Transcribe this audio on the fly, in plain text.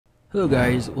Hello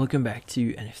guys, welcome back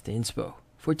to NFT Inspo.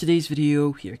 For today's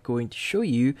video, we are going to show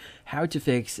you how to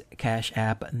fix Cash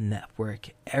App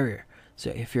network error. So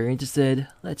if you're interested,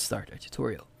 let's start our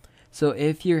tutorial. So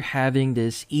if you're having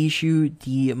this issue,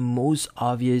 the most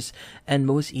obvious and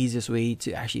most easiest way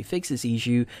to actually fix this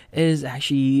issue is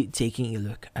actually taking a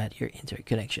look at your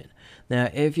interconnection. Now,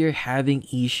 if you're having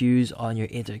issues on your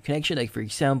interconnection, like for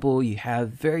example, you have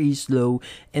very slow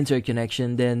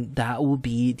interconnection, then that will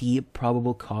be the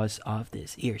probable cause of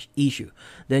this issue.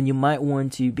 Then you might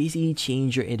want to basically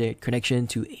change your interconnection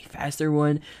to a faster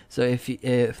one. So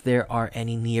if there are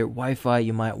any near Wi-Fi,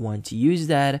 you might want to use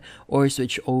that or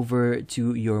switch over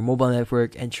to your mobile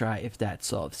network and try if that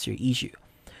solves your issue.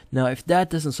 Now, if that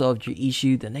doesn't solve your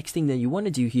issue, the next thing that you want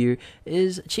to do here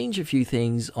is change a few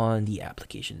things on the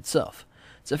application itself.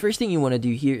 So first thing you want to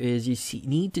do here is you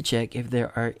need to check if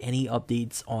there are any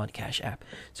updates on Cash App.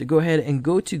 So go ahead and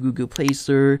go to Google Play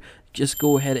Store, just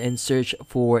go ahead and search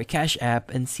for Cash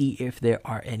App and see if there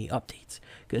are any updates.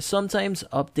 Because sometimes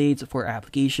updates for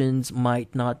applications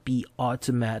might not be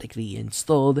automatically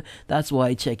installed. That's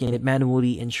why checking it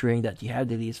manually, ensuring that you have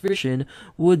the latest version,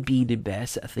 would be the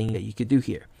best thing that you could do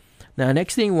here. Now,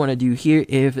 next thing you want to do here,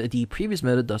 if the previous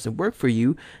method doesn't work for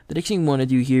you, the next thing you want to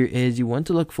do here is you want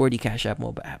to look for the Cash App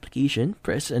mobile application,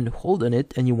 press and hold on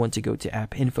it, and you want to go to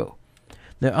App Info.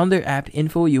 Now, under App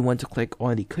Info, you want to click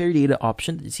on the Clear Data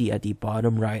option that you see at the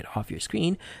bottom right of your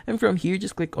screen, and from here,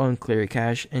 just click on Clear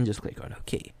Cache and just click on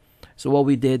OK. So what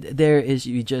we did there is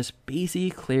we just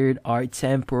basically cleared our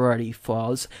temporary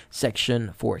files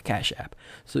section for Cash App.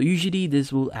 So usually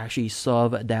this will actually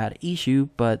solve that issue,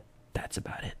 but that's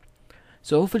about it.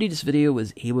 So hopefully this video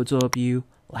was able to help you.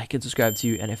 Like and subscribe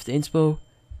to NFT Inspo.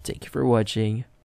 Thank you for watching.